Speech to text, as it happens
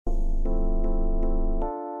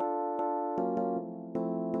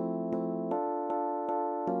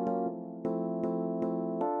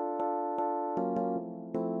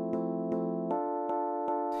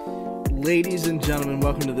Ladies and gentlemen,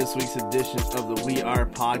 welcome to this week's edition of the We Are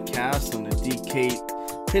Podcast on the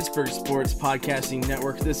DK Pittsburgh Sports Podcasting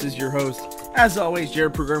Network. This is your host, as always,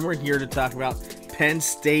 Jared Program. We're here to talk about Penn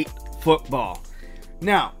State football.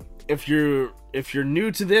 Now, if you're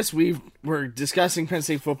new to this, we're discussing Penn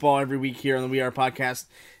State football every week here on the We Are Podcast,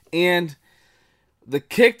 and the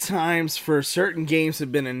kick times for certain games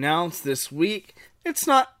have been announced this week. It's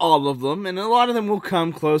not all of them, and a lot of them will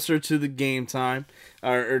come closer to the game time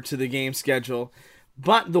or to the game schedule.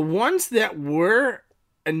 But the ones that were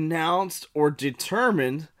announced or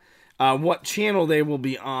determined what channel they will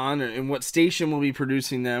be on and what station will be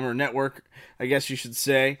producing them, or network, I guess you should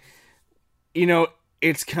say,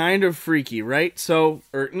 it's kind of freaky, right? So,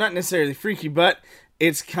 or not necessarily freaky, but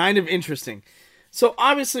it's kind of interesting. So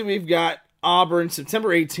obviously we've got Auburn, September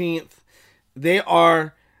 18th. They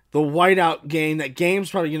are the whiteout game. That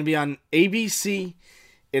game's probably going to be on ABC.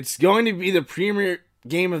 It's going to be the premier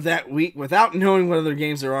game of that week. Without knowing what other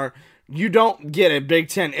games there are, you don't get a Big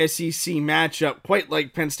Ten SEC matchup quite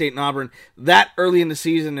like Penn State and Auburn that early in the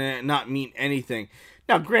season and it not mean anything.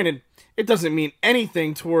 Now, granted, it doesn't mean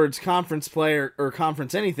anything towards conference play or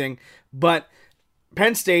conference anything, but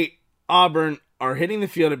Penn State, Auburn are hitting the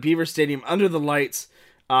field at Beaver Stadium under the lights.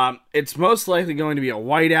 It's most likely going to be a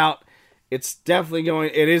whiteout.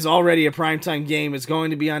 It is already a primetime game. It's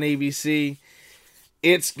going to be on ABC.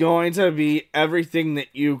 It's going to be everything that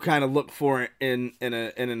you kind of look for in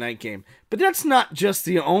a night game. But that's not just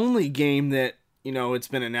the only game that, it's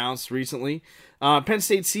been announced recently. Penn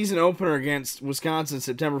State's season opener against Wisconsin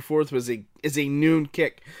September 4th is a noon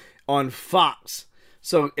kick on Fox.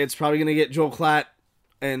 So it's probably going to get Joel Klatt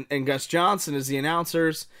and Gus Johnson as the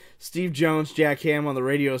announcers. Steve Jones, Jack Ham on the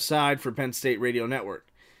radio side for Penn State Radio Network.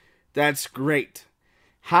 That's great.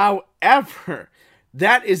 However,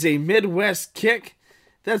 that is a Midwest kick.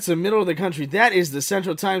 That's the middle of the country. That is the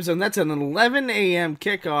Central Time Zone. That's an 11 a.m.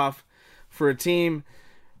 kickoff for a team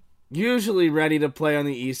usually ready to play on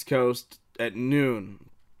the East Coast at noon.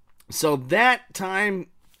 So that time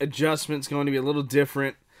adjustment is going to be a little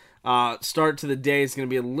different. Start to the day is going to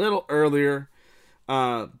be a little earlier.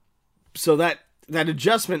 So that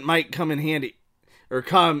adjustment might come in handy or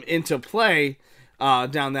come into play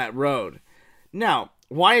down that road. Now,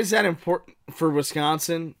 why is that important for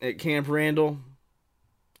Wisconsin at Camp Randall?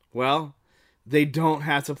 Well, they don't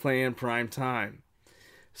have to play in prime time.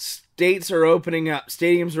 States are opening up.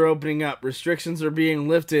 Stadiums are opening up. Restrictions are being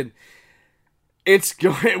lifted. It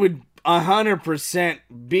would 100%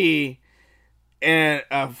 be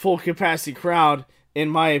a full capacity crowd, in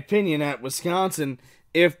my opinion, at Wisconsin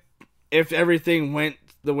if everything went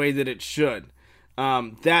the way that it should.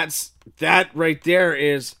 That right there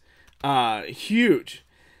is huge.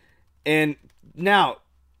 And now,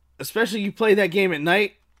 especially you play that game at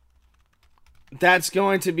night, that's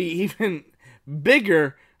going to be even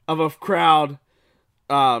bigger of a crowd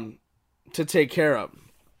to take care of.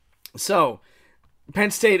 So,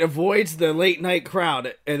 Penn State avoids the late night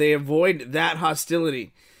crowd, and they avoid that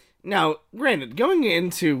hostility. Now, granted, going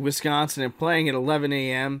into Wisconsin and playing at 11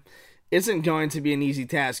 a.m. isn't going to be an easy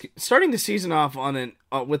task. Starting the season off on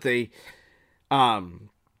with a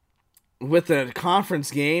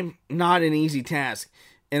conference game, not an easy task.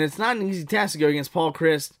 And it's not an easy task to go against Paul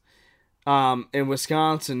Chryst in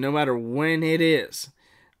Wisconsin, no matter when it is.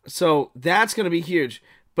 So that's going to be huge.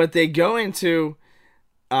 But they go into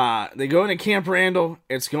Camp Randall.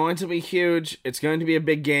 It's going to be huge. It's going to be a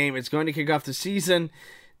big game. It's going to kick off the season.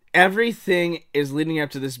 Everything is leading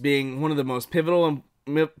up to this being one of the most pivotal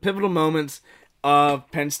moments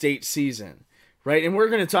of Penn State season, right? And we're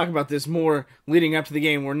going to talk about this more leading up to the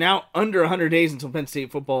game. We're now under 100 days until Penn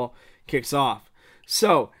State football kicks off.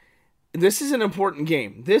 So this is an important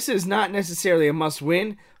game. This is not necessarily a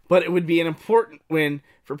must-win, but it would be an important win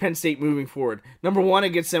for Penn State moving forward. Number one, it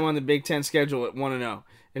gets them on the Big Ten schedule at 1-0.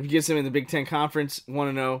 If it gets them in the Big Ten Conference,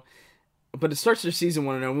 1-0. But it starts their season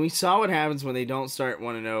 1-0. And we saw what happens when they don't start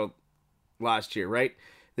 1-0 last year, right?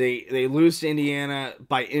 They lose to Indiana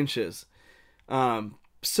by inches.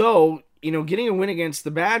 So, getting a win against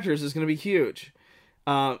the Badgers is going to be huge.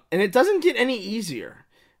 And it doesn't get any easier.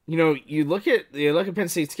 You look at Penn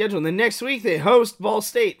State's schedule, and then next week they host Ball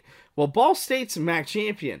State. Well, Ball State's a MAC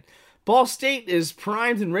champion. Ball State is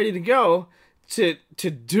primed and ready to go to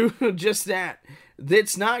do just that.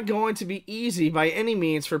 It's not going to be easy by any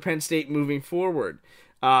means for Penn State moving forward.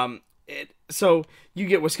 So you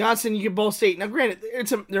get Wisconsin, you get Ball State. Now, granted,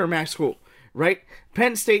 they're a MAC school, right?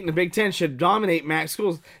 Penn State in the Big Ten should dominate MAC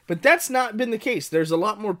schools, but that's not been the case. There's a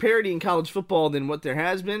lot more parity in college football than what there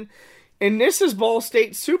has been, and this is Ball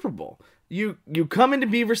State's Super Bowl. You come into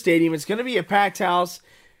Beaver Stadium. It's going to be a packed house.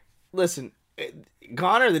 Listen,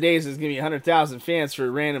 Gone are the days there's going to be 100,000 fans for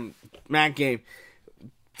a random MAC game.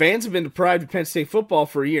 Fans have been deprived of Penn State football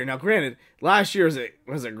for a year. Now, granted, last year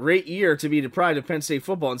was a great year to be deprived of Penn State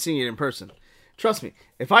football and seeing it in person. Trust me,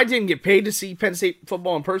 if I didn't get paid to see Penn State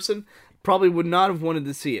football in person, probably would not have wanted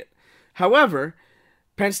to see it. However,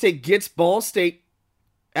 Penn State gets Ball State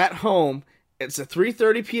at home. It's a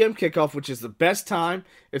 3:30 p.m. kickoff, which is the best time.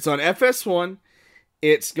 It's on FS1.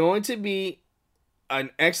 It's going to be an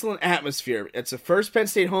excellent atmosphere. It's the first Penn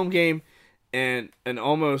State home game in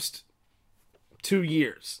almost 2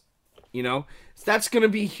 years. So that's going to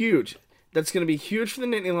be huge. That's going to be huge for the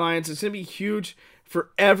Nittany Lions. It's going to be huge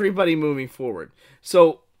for everybody moving forward.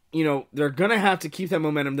 So, they're going to have to keep that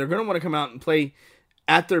momentum. They're going to want to come out and play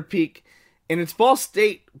at their peak. And it's Ball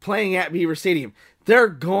State playing at Beaver Stadium. They're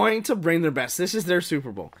going to bring their best. This is their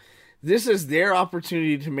Super Bowl. This is their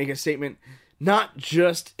opportunity to make a statement, not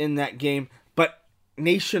just in that game, but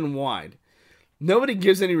nationwide. Nobody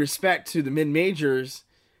gives any respect to the mid-majors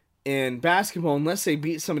in basketball unless they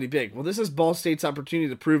beat somebody big. Well, this is Ball State's opportunity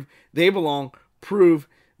to prove they belong, prove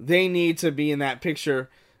they need to be in that picture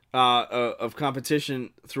of competition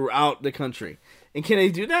throughout the country. And can they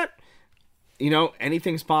do that?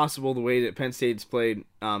 Anything's possible the way that Penn State's played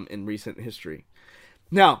in recent history.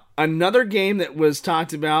 Now, another game that was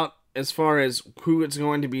talked about as far as who it's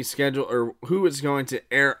going to be scheduled, or who it's going to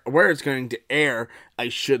air, where it's going to air, I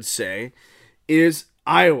should say, is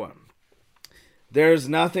Iowa. There's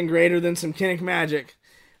nothing greater than some Kinnick magic,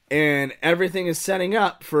 and everything is setting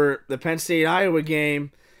up for the Penn State-Iowa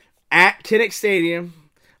game at Kinnick Stadium,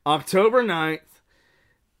 October 9th,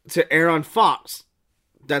 to air on Fox.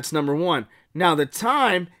 That's number one. Now, the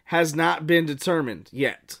time has not been determined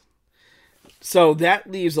yet. So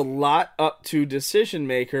that leaves a lot up to decision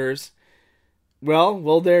makers. Well,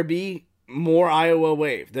 will there be more Iowa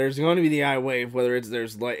Wave? There's going to be the Iowa Wave, whether it's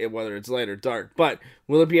light or dark. But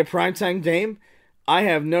will it be a primetime game? I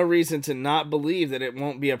have no reason to not believe that it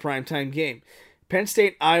won't be a primetime game. Penn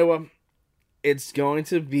State, Iowa, it's going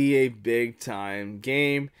to be a big-time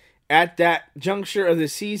game. At that juncture of the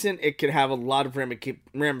season, it could have a lot of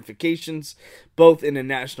ramifications, both in the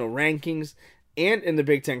national rankings and in the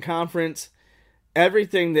Big Ten Conference.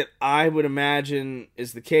 Everything that I would imagine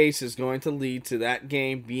is the case is going to lead to that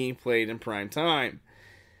game being played in prime time.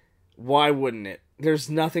 Why wouldn't it? There's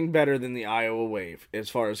nothing better than the Iowa Wave as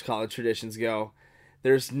far as college traditions go.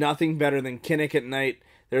 There's nothing better than Kinnick at night.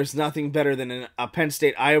 There's nothing better than a Penn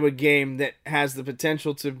State-Iowa game that has the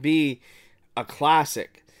potential to be a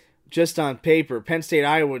classic. Just on paper, Penn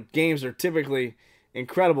State-Iowa games are typically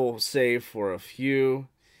incredible, save for a few,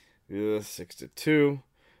 6-2.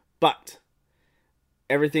 But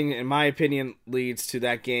everything, in my opinion, leads to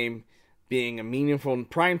that game being a meaningful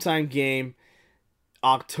primetime game,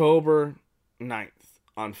 October 9th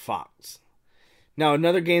on Fox. Now,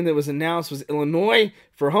 another game that was announced was Illinois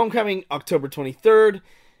for homecoming, October 23rd.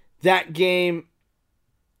 That game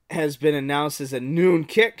has been announced as a noon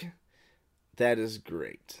kick. That is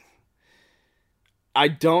great. I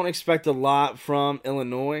don't expect a lot from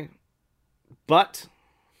Illinois, but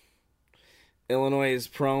Illinois is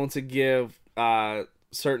prone to give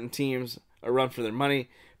certain teams a run for their money.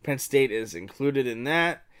 Penn State is included in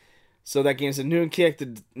that. So that game's a noon kick.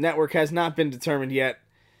 The network has not been determined yet,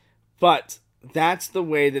 but that's the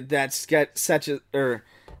way that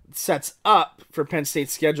sets up for Penn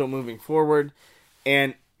State's schedule moving forward,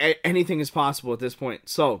 and anything is possible at this point.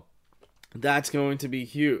 So that's going to be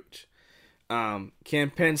huge.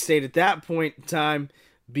 Can Penn State at that point in time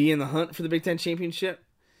be in the hunt for the Big Ten championship?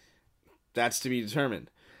 That's to be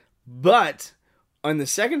determined. But on the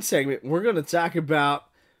second segment, we're going to talk about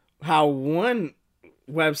how one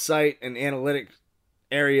website and analytic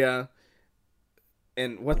area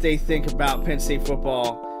and what they think about Penn State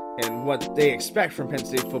football and what they expect from Penn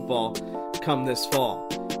State football come this fall.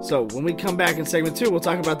 So when we come back in segment 2, we'll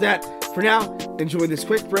talk about that. For now, enjoy this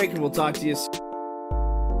quick break and we'll talk to you soon.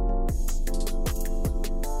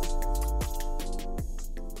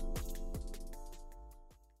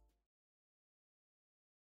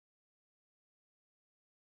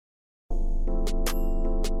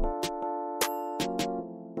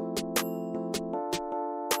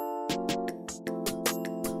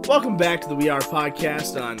 Welcome back to the We Are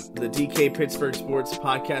podcast on the DK Pittsburgh Sports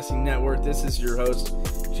Podcasting Network. This is your host,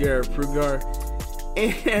 Jared Prugar.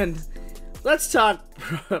 And let's talk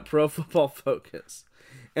Pro Football Focus.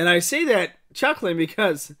 And I say that chuckling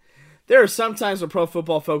because there are some times where Pro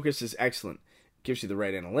Football Focus is excellent. It gives you the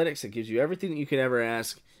right analytics. It gives you everything that you could ever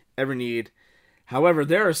ask, ever need. However,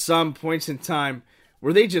 there are some points in time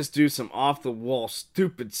where they just do some off-the-wall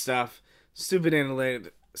stupid stuff, stupid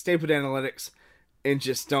analytics, and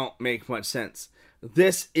just don't make much sense.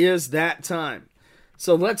 This is that time.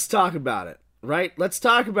 So let's talk about it, right? Let's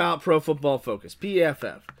talk about Pro Football Focus,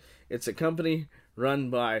 PFF. It's a company run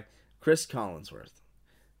by Chris Collinsworth.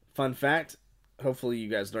 Fun fact, hopefully you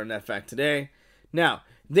guys learned that fact today. Now,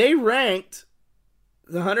 they ranked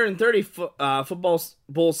the 130 football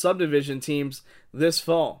bowl subdivision teams this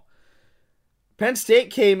fall. Penn State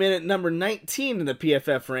came in at number 19 in the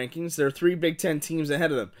PFF rankings. There are 3 Big Ten teams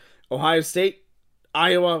ahead of them. Ohio State,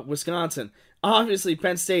 Iowa, Wisconsin. Obviously,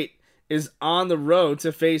 Penn State is on the road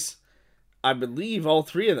to face, I believe, all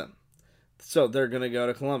 3 of them. So they're going to go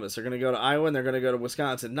to Columbus. They're going to go to Iowa, and they're going to go to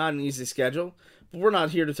Wisconsin. Not an easy schedule, but we're not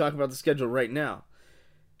here to talk about the schedule right now.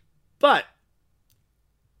 But,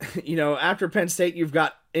 after Penn State, you've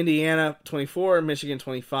got Indiana 24 and Michigan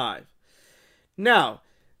 25. Now,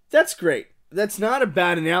 that's great. That's not a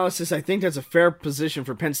bad analysis. I think that's a fair position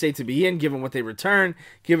for Penn State to be in, given what they return,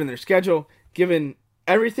 given their schedule, given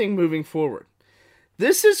everything moving forward.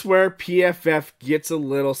 This is where PFF gets a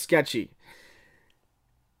little sketchy.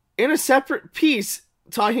 In a separate piece,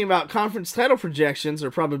 talking about conference title projections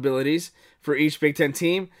or probabilities for each Big Ten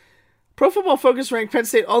team, Pro Football Focus ranked Penn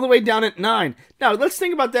State all the way down at 9. Now, let's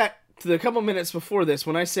think about that to a couple minutes before this,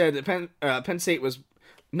 when I said that Penn State was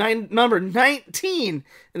number 19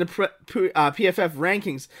 in the PFF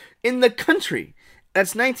rankings in the country.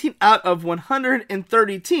 That's 19 out of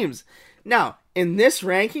 130 teams. Now, in this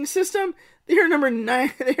ranking system, they are number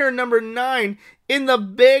 9. They are number 9 in the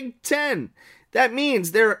Big Ten. That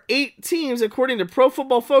means there are 8 teams, according to Pro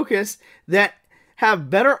Football Focus, that have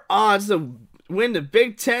better odds to win the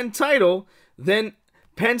Big Ten title than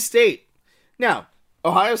Penn State. Now,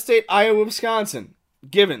 Ohio State, Iowa, Wisconsin,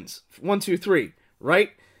 givens, 1, 2, 3,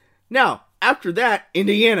 right? Now, after that,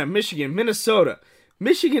 Indiana, Michigan, Minnesota,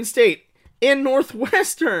 Michigan State, and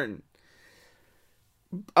Northwestern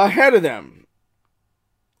ahead of them.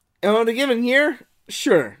 And on a given year,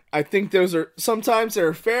 sure, I think those are, sometimes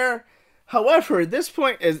they're fair. However, at this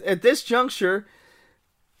point, at this juncture,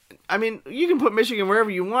 I mean, you can put Michigan wherever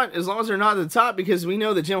you want as long as they're not at the top, because we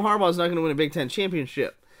know that Jim Harbaugh is not going to win a Big Ten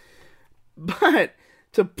championship. But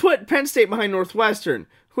to put Penn State behind Northwestern,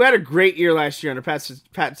 who had a great year last year under Pat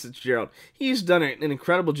Fitzgerald, he's done an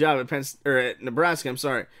incredible job at Nebraska. I'm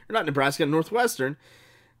sorry, or not Nebraska, Northwestern.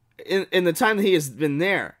 In the time that he has been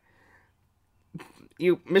there,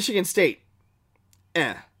 Michigan State,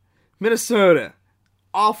 Minnesota,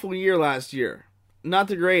 awful year last year, not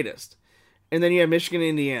the greatest. And then you have Michigan and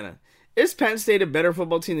Indiana. Is Penn State a better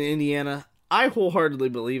football team than Indiana? I wholeheartedly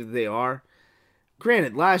believe that they are.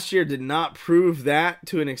 Granted, last year did not prove that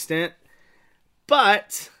to an extent,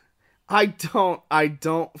 but I don't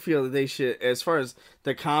feel that they should, as far as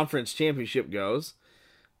the conference championship goes,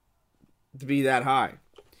 to be that high.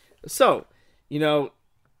 So,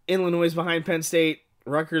 Illinois is behind Penn State,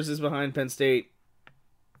 Rutgers is behind Penn State.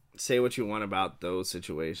 Say what you want about those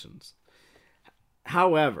situations.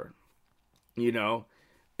 However, the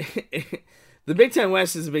Big Ten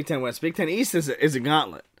West is the Big Ten West. Big Ten East is a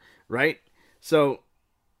gauntlet, right? So,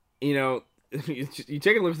 you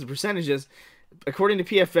take a look at the percentages. According to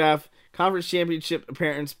PFF, conference championship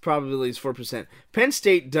appearance probability is 4%. Penn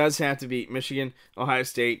State does have to beat Michigan, Ohio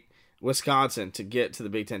State, Wisconsin to get to the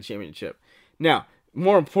Big Ten championship. Now,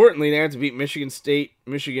 more importantly, they have to beat Michigan State,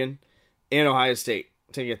 Michigan, and Ohio State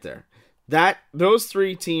to get there. Those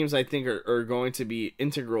 3 teams, I think, are going to be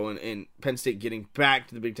integral in Penn State getting back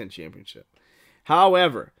to the Big Ten championship.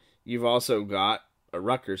 However, you've also got a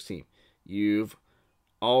Rutgers team. You've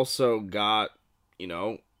also got,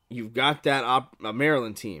 you've got that a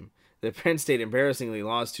Maryland team that Penn State embarrassingly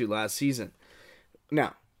lost to last season.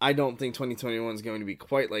 Now, I don't think 2021 is going to be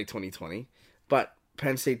quite like 2020, but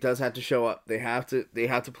Penn State does have to show up. They have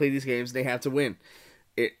to play these games. They have to win.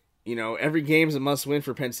 Every game is a must-win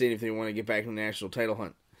for Penn State if they want to get back in the national title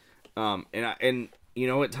hunt.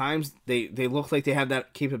 At times they look like they have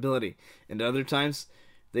that capability, and other times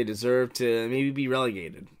they deserve to maybe be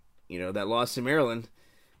relegated. That loss to Maryland,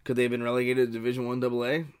 could they have been relegated to Division I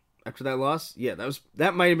AA after that loss? Yeah,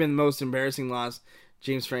 that might have been the most embarrassing loss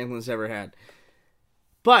James Franklin's ever had.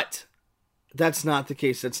 But that's not the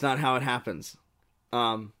case. That's not how it happens.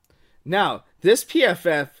 Now, this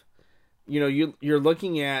PFF, you're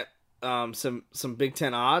looking at some Big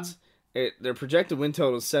Ten odds. Their projected win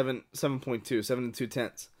total is 7.2, 7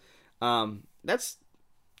 2/10.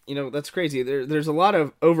 That's crazy. There's a lot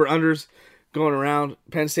of over-unders going around.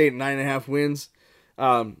 Penn State 9.5 wins.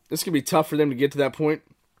 This could be tough for them to get to that point.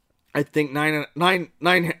 I think nine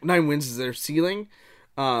wins is their ceiling.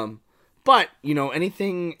 But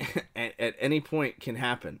anything at any point can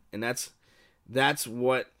happen, and that's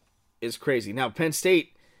what is crazy. Now, Penn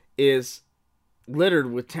State is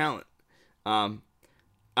littered with talent.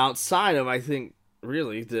 Outside of, I think,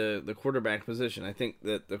 really the quarterback position. I think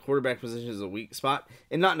that the quarterback position is a weak spot,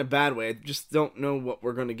 and not in a bad way. I just don't know what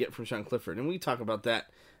we're going to get from Sean Clifford, and we talk about that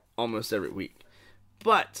almost every week.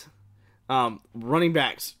 But running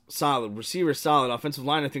backs solid, receivers solid, offensive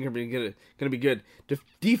line I think are going to be good.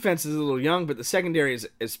 Defense is a little young, but the secondary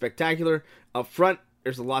is spectacular. Up front,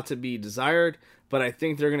 there's a lot to be desired, but I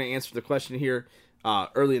think they're going to answer the question here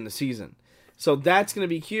early in the season. So that's going to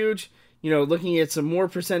be huge. Looking at some more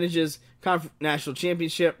percentages, national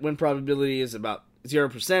championship win probability is about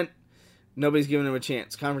 0%. Nobody's giving them a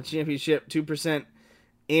chance. Conference championship, 2%.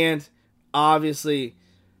 And obviously,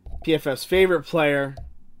 PFF's favorite player,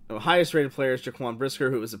 the highest rated player, is Jaquan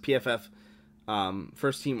Brisker, who was a PFF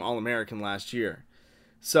first team All-American last year.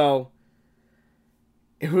 So,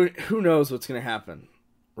 who knows what's going to happen,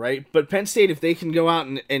 right? But Penn State, if they can go out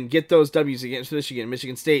and get those W's against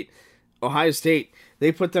Michigan State, Ohio State,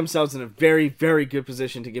 they put themselves in a very, very good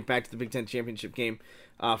position to get back to the Big Ten championship game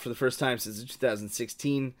for the first time since the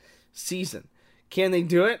 2016 season. Can they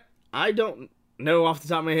do it? I don't know off the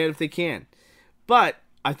top of my head if they can. But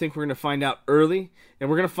I think we're going to find out early, and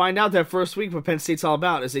we're going to find out that first week what Penn State's all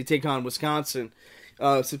about as they take on Wisconsin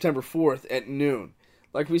September 4th at noon.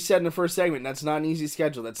 Like we said in the first segment, that's not an easy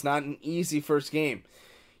schedule. That's not an easy first game.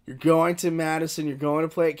 You're going to Madison. You're going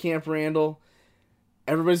to play at Camp Randall.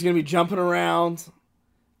 Everybody's going to be jumping around.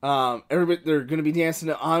 They're going to be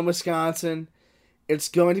dancing on Wisconsin. It's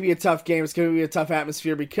going to be a tough game. It's going to be a tough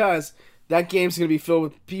atmosphere because that game's going to be filled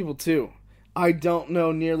with people too. I don't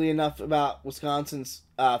know nearly enough about Wisconsin's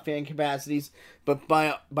fan capacities, but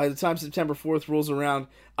by the time September 4th rolls around,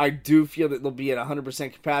 I do feel that they'll be at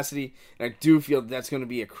 100% capacity, and I do feel that that's going to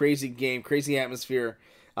be a crazy game, crazy atmosphere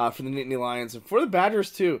for the Nittany Lions and for the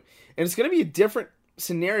Badgers too. And it's going to be a different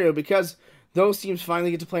scenario because those teams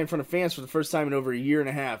finally get to play in front of fans for the first time in over a year and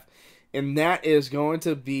a half. And that is going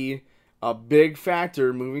to be a big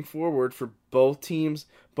factor moving forward for both teams,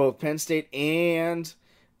 both Penn State and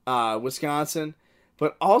Wisconsin,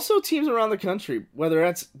 but also teams around the country, whether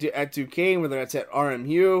that's at Duquesne, whether that's at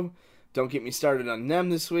RMU. Don't get me started on them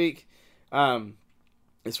this week.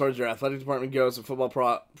 As far as their athletic department goes, the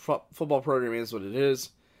football program is what it is.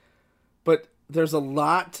 But there's a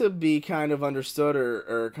lot to be kind of understood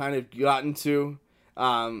or kind of gotten to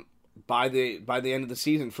by the end of the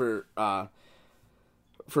season for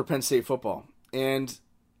Penn State football. And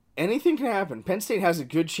anything can happen. Penn State has a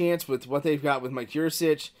good chance with what they've got with Mike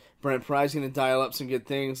Yurcich. Brent Pry's going to dial up some good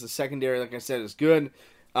things. The secondary, like I said, is good.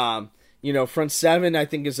 Front seven, I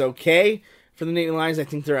think, is okay for the Nittany Lions. I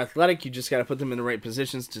think they're athletic. You just got to put them in the right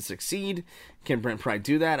positions to succeed. Can Brent Pry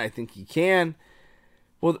do that? I think he can.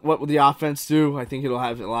 Well, what will the offense do? I think it'll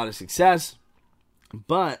have a lot of success.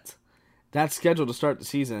 But that schedule to start the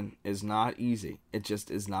season is not easy. It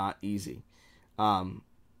just is not easy.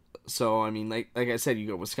 So, I mean, like I said, you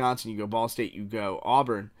go Wisconsin, you go Ball State, you go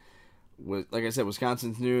Auburn. Like I said,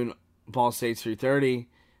 Wisconsin's noon, Ball State's 3:30.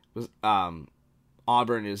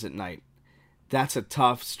 Auburn is at night. That's a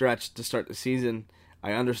tough stretch to start the season.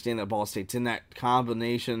 I understand that Ball State's in that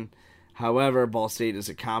combination. However, Ball State is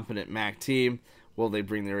a competent MAC team. Will they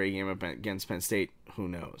bring their A game up against Penn State? Who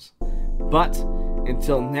knows? But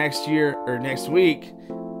until next year or next week,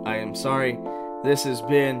 I am sorry. This has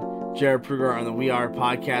been Jared Prugar on the We Are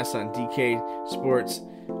podcast on DK Sports,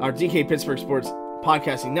 our DK Pittsburgh Sports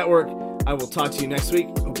Podcasting Network. I will talk to you next week.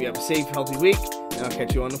 Hope you have a safe, healthy week, and I'll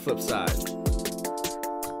catch you on the flip side.